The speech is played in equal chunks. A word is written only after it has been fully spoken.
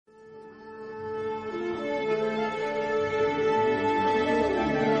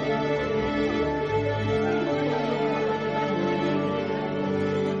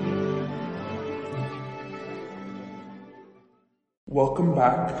Welcome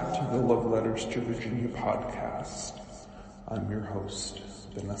back to the Love Letters to Virginia podcast. I'm your host,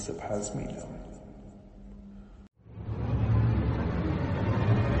 Vanessa Pazmino.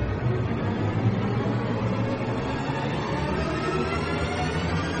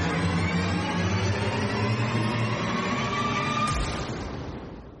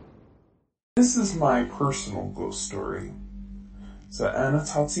 This is my personal ghost story. So Anna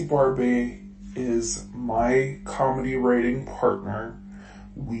Tatsi Barbe is my comedy writing partner.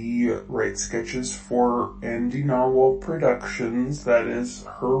 We write sketches for Andy Narwhal Productions, that is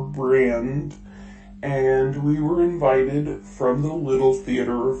her brand, and we were invited from the Little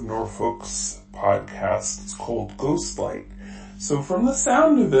Theater of Norfolk's podcast. It's called Ghostlight. So from the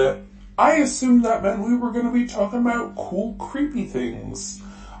sound of it, I assumed that meant we were going to be talking about cool, creepy things.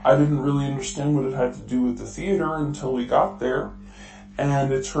 I didn't really understand what it had to do with the theater until we got there.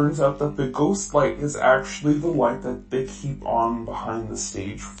 And it turns out that the ghost light is actually the light that they keep on behind the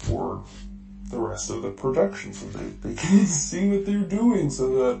stage for the rest of the production, so they can see what they're doing, so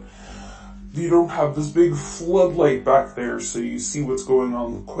that you don't have this big floodlight back there so you see what's going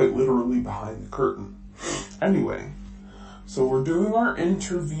on quite literally behind the curtain. Anyway, so we're doing our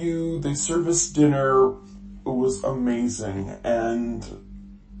interview, they serve us dinner, it was amazing, and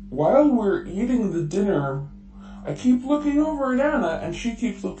while we're eating the dinner, I keep looking over at Anna, and she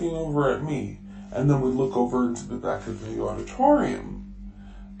keeps looking over at me. And then we look over into the back of the auditorium.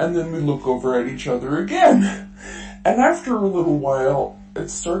 And then we look over at each other again. And after a little while, it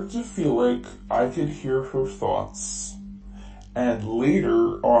started to feel like I could hear her thoughts. And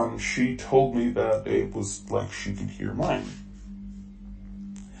later on, she told me that it was like she could hear mine.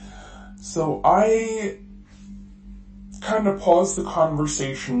 So I kind of paused the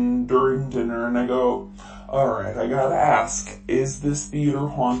conversation during dinner, and I go, alright, I gotta ask, is this theater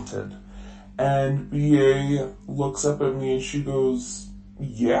haunted? And BA looks up at me and she goes,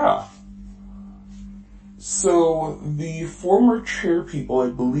 yeah. So the former chair people,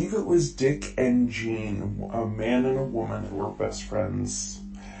 I believe it was Dick and Jean, a man and a woman who were best friends,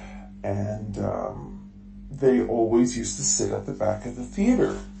 and they always used to sit at the back of the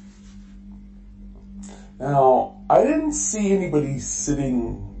theater. Now, I didn't see anybody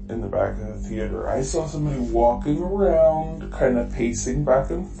sitting in the back of the theater. I saw somebody walking around, kind of pacing back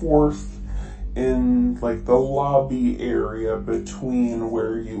and forth in like the lobby area between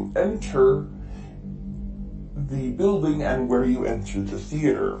where you enter the building and where you enter the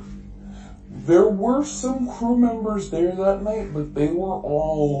theater. There were some crew members there that night, but they were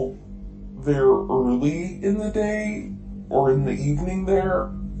all there early in the day or in the evening there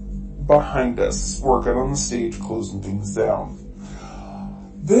behind us, working on the stage, closing things down.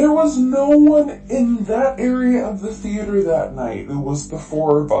 There was no one in that area of the theater that night. It was the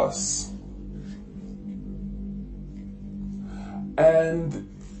four of us. And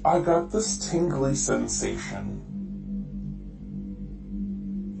I got this tingly sensation.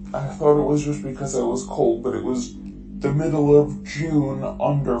 I thought it was just because I was cold, but it was the middle of June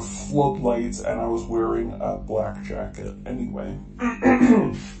under floodlights and I was wearing a black jacket anyway.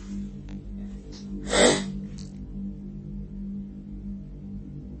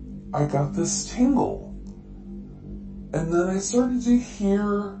 I got this tingle. And then I started to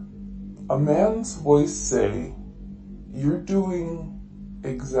hear a man's voice say, you're doing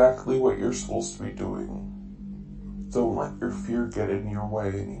exactly what you're supposed to be doing. Don't let your fear get in your way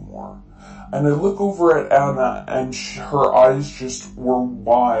anymore. And I look over at Anna and her eyes just were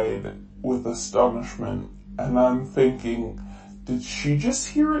wide with astonishment. And I'm thinking, did she just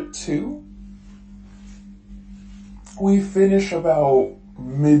hear it too? We finish about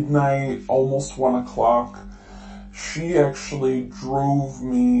midnight, almost 1 o'clock. She actually drove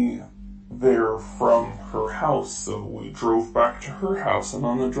me there from her house, so we drove back to her house, and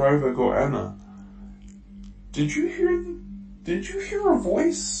on the drive I go, Anna, did you hear a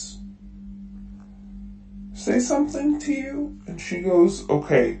voice say something to you? And she goes,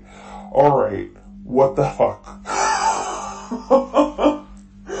 okay, alright, what the fuck?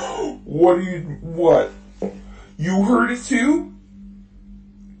 What? You heard it too?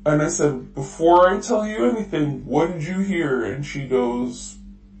 And I said, before I tell you anything, what did you hear? And she goes,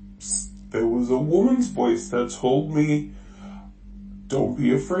 there was a woman's voice that told me, don't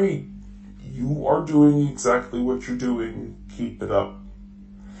be afraid. You are doing exactly what you're doing. Keep it up.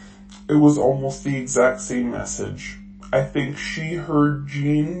 It was almost the exact same message. I think she heard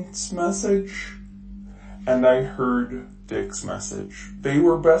Jean's message, and I heard Dick's message. They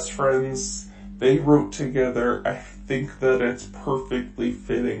were best friends. They wrote together. I think that it's perfectly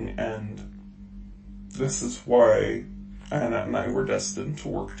fitting, and this is why Anna and I were destined to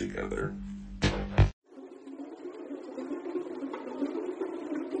work together.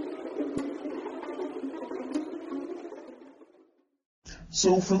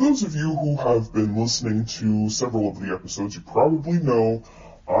 So for those of you who have been listening to several of the episodes, you probably know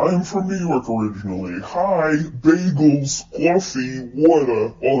I'm from New York originally. Hi, bagels, coffee,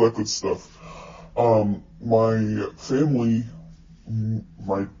 water, all that good stuff. My family,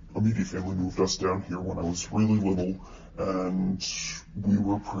 my immediate family moved us down here when I was really little, and we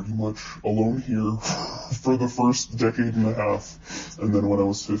were pretty much alone here for the first decade and a half. And then when I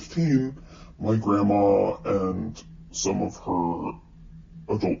was 15, my grandma and some of her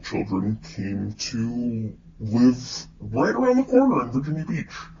adult children came to live right around the corner in Virginia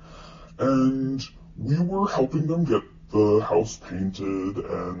Beach. And we were helping them get the house painted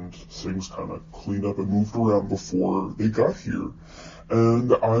and things kind of cleaned up and moved around before they got here.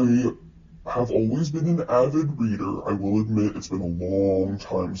 And I have always been an avid reader. I will admit it's been a long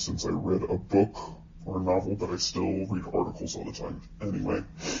time since I read a book or a novel, but I still read articles all the time. Anyway,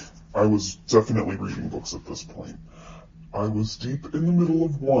 I was definitely reading books at this point. I was deep in the middle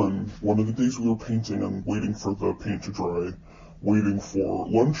of one of the days we were painting and waiting for the paint to dry, waiting for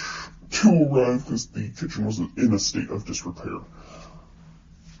lunch to arrive because the kitchen was in a state of disrepair.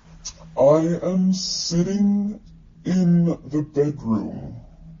 I am sitting in the bedroom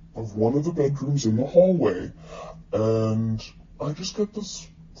of one of the bedrooms in the hallway, and I just get this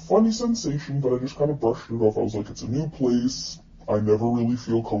funny sensation, but I just kind of brushed it off. I was like, it's a new place. I never really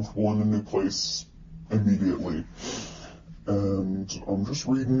feel comfortable in a new place immediately. And I'm just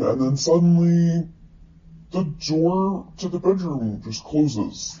reading, and then suddenly the door to the bedroom just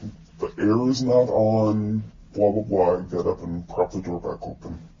closes. The air is not on, blah, blah, blah. I get up and prop the door back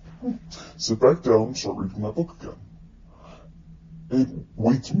open. Sit back down, start reading my book again. It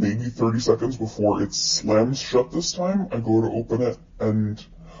waits maybe 30 seconds before it slams shut this time. I go to open it, and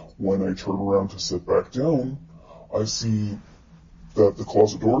when I turn around to sit back down, I see that the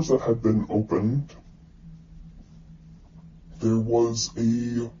closet doors that had been opened, there was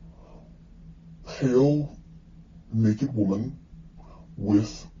a pale, naked woman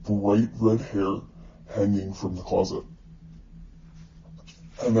with bright red hair hanging from the closet.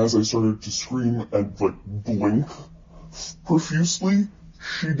 And as I started to scream and blink profusely,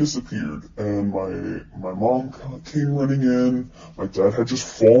 she disappeared. And my mom came running in. My dad had just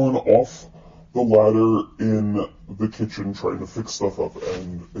fallen off the ladder in the kitchen trying to fix stuff up,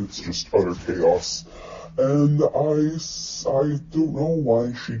 and it's just utter chaos. And I don't know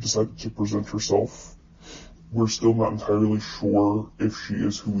why she decided to present herself. We're still not entirely sure if she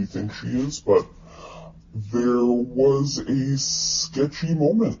is who we think she is, but there was a sketchy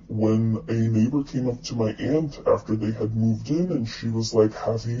moment when a neighbor came up to my aunt after they had moved in, and she was like,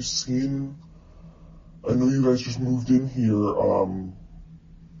 I know you guys just moved in here,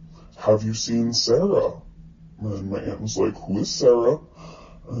 have you seen Sarah? And my aunt was like, who is Sarah?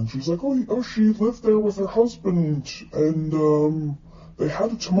 And she was like, oh, she lived there with her husband, and they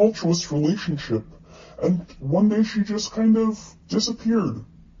had a tumultuous relationship, and one day she just kind of disappeared.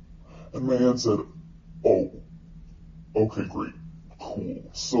 And my aunt said, oh, okay, great, cool.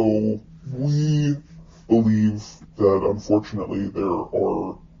 So we believe that unfortunately there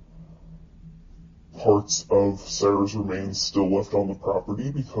are parts of Sarah's remains still left on the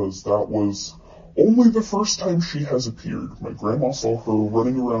property, because that was only the first time she has appeared. My grandma saw her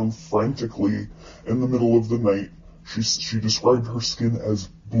running around frantically in the middle of the night. She described her skin as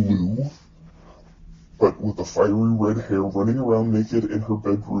blue, but with the fiery red hair, running around naked in her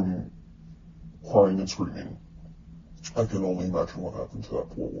bedroom, crying and screaming. I can only imagine what happened to that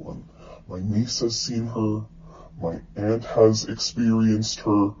poor woman. My niece has seen her. My aunt has experienced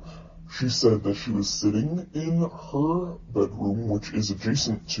her. She said that she was sitting in her bedroom, which is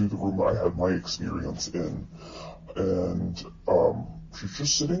adjacent to the room I had my experience in. And she's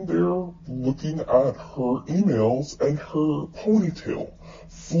just sitting there looking at her emails, and her ponytail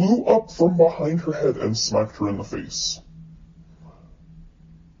flew up from behind her head and smacked her in the face.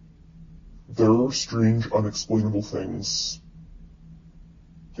 There are strange, unexplainable things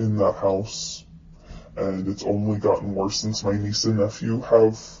in that house, and it's only gotten worse since my niece and nephew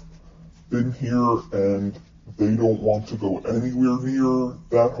have been here, and they don't want to go anywhere near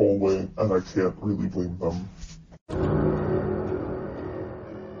that hallway, and I can't really blame them.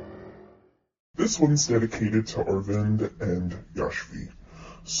 This one's dedicated to Arvind and Yashvi.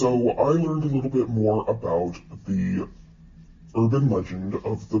 So I learned a little bit more about the urban legend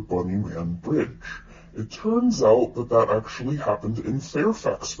of the Bunny Man Bridge. It turns out that actually happened in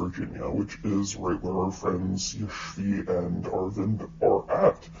Fairfax, Virginia, which is right where our friends Yashvi and Arvind are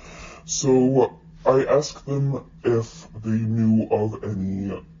at. So I asked them if they knew of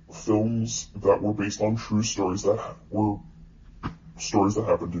any films that were based on true stories that were stories that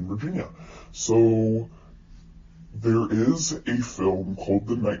happened in Virginia. So There is a film called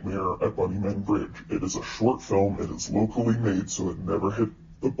The Nightmare at Bunnyman Bridge. It is a short film. It is locally made, so it never hit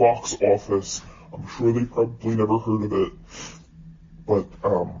the box office. I'm sure they probably never heard of it. But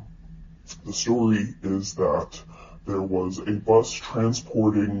the story is that there was a bus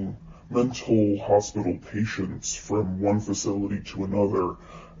transporting mental hospital patients from one facility to another,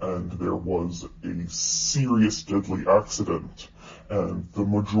 and there was a serious deadly accident, and the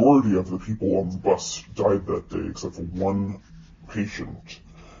majority of the people on the bus died that day except for one patient.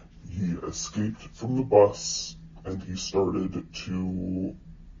 He escaped from the bus and he started to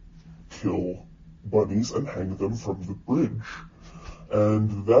kill bunnies and hang them from the bridge.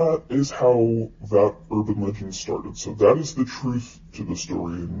 And that is how that urban legend started. So that is the truth to the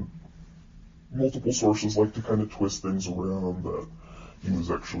story, and multiple sources like to kind of twist things around that he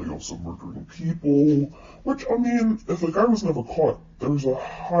was actually also murdering people, which, I mean, if the guy was never caught, there's a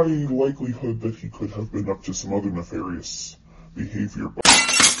high likelihood that he could have been up to some other nefarious behavior.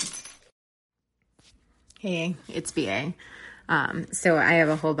 Hey, it's BA. So I have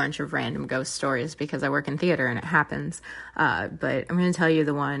a whole bunch of random ghost stories because I work in theater and it happens. But I'm going to tell you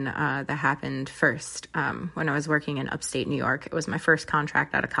the one that happened first. When I was working in upstate New York, it was my first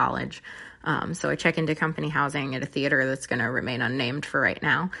contract out of college. So I check into company housing at a theater that's going to remain unnamed for right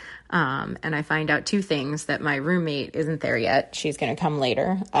now. And I find out two things: that my roommate isn't there yet. She's going to come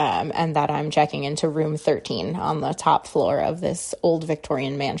later. And that I'm checking into room 13 on the top floor of this old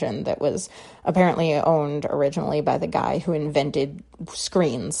Victorian mansion that was apparently owned originally by the guy who invented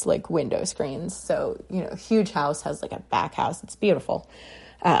screens, like window screens. So, huge house, has like a back house. It's beautiful.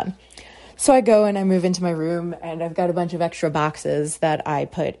 So I go and I move into my room, and I've got a bunch of extra boxes that I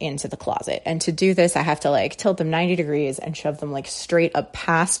put into the closet. And to do this, I have to tilt them 90 degrees and shove them straight up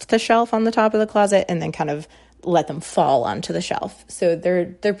past the shelf on the top of the closet, and then kind of let them fall onto the shelf. So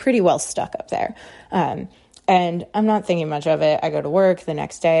they're pretty well stuck up there. And I'm not thinking much of it. I go to work the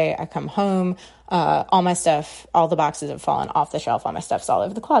next day. I come home. All my stuff, all the boxes have fallen off the shelf. All my stuff's all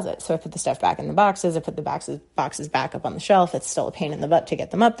over the closet. So I put the stuff back in the boxes. I put the boxes back up on the shelf. It's still a pain in the butt to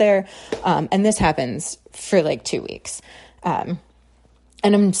get them up there. And this happens for 2 weeks. And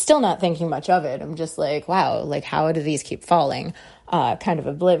I'm still not thinking much of it. I'm just wow, how do these keep falling? Kind of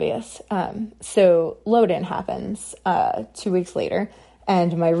oblivious. So load-in happens 2 weeks later.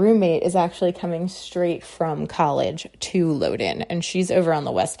 And my roommate is actually coming straight from college to load-in. And she's over on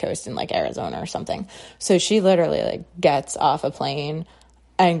the West Coast in Arizona or something. So she literally gets off a plane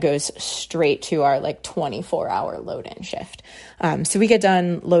and goes straight to our 24-hour load-in shift. So we get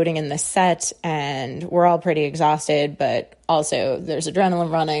done loading in the set and we're all pretty exhausted, but also there's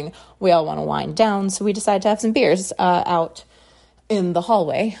adrenaline running. We all want to wind down. So we decide to have some beers out in the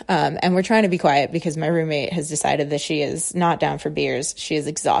hallway. And we're trying to be quiet because my roommate has decided that she is not down for beers. She is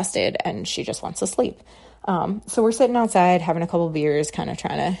exhausted and she just wants to sleep. So we're sitting outside having a couple beers, kind of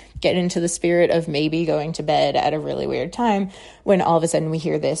trying to get into the spirit of maybe going to bed at a really weird time, when all of a sudden we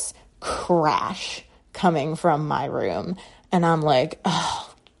hear this crash coming from my room. And I'm like,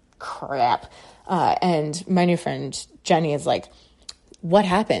 oh, crap. And my new friend Jenny is like, what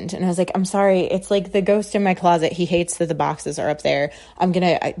happened? And I was like, I'm sorry. It's the ghost in my closet. He hates that the boxes are up there.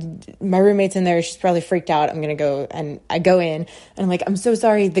 My roommate's in there. She's probably freaked out. I'm going to go. And I go in and I'm like, I'm so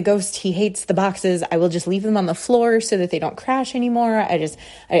sorry. The ghost, he hates the boxes. I will just leave them on the floor so that they don't crash anymore. I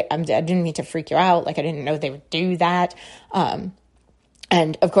didn't mean to freak you out. I didn't know they would do that.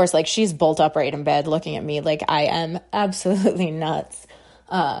 And of course, she's bolt upright in bed looking at me like I am absolutely nuts.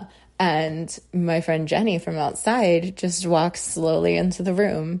 And my friend Jenny from outside just walks slowly into the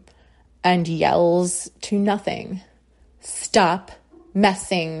room and yells to nothing, "Stop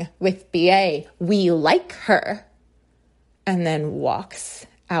messing with BA. We like her." And then walks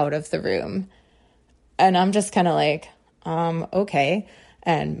out of the room. And I'm just kind of okay.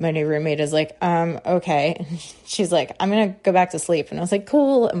 And my new roommate is okay. And she's like, I'm going to go back to sleep. And I was like,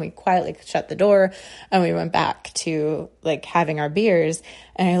 cool. And we quietly shut the door and we went back to having our beers.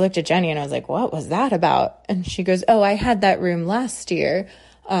 And I looked at Jenny and I was like, what was that about? And she goes, oh, I had that room last year.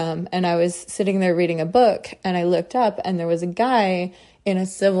 And I was sitting there reading a book and I looked up and there was a guy in a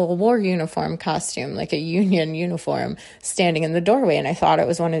Civil War uniform costume, a Union uniform, standing in the doorway. And I thought it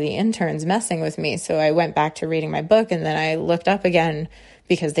was one of the interns messing with me. So I went back to reading my book and then I looked up again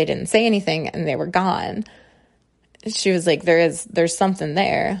because they didn't say anything and they were gone. She was like, there's something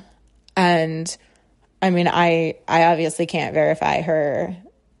there. And I mean, I obviously can't verify her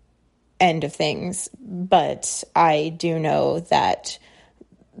end of things, but I do know that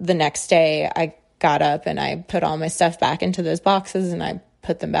the next day I got up and I put all my stuff back into those boxes and I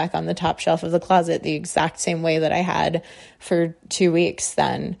put them back on the top shelf of the closet the exact same way that I had for 2 weeks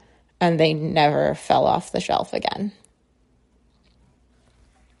then. and they never fell off the shelf again.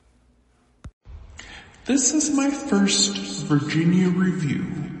 This is my first Virginia review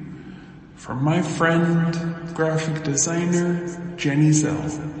from my friend, graphic designer, Jenny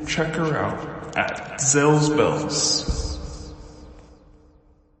Zell. Check her out at Zell's Bells.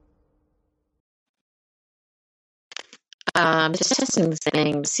 Just testing this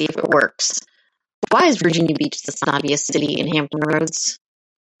thing to see if it works. Why is Virginia Beach the snobbiest city in Hampton Roads?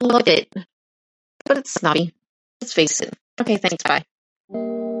 Love it. But it's snobby. Let's face it. Okay, thanks, bye.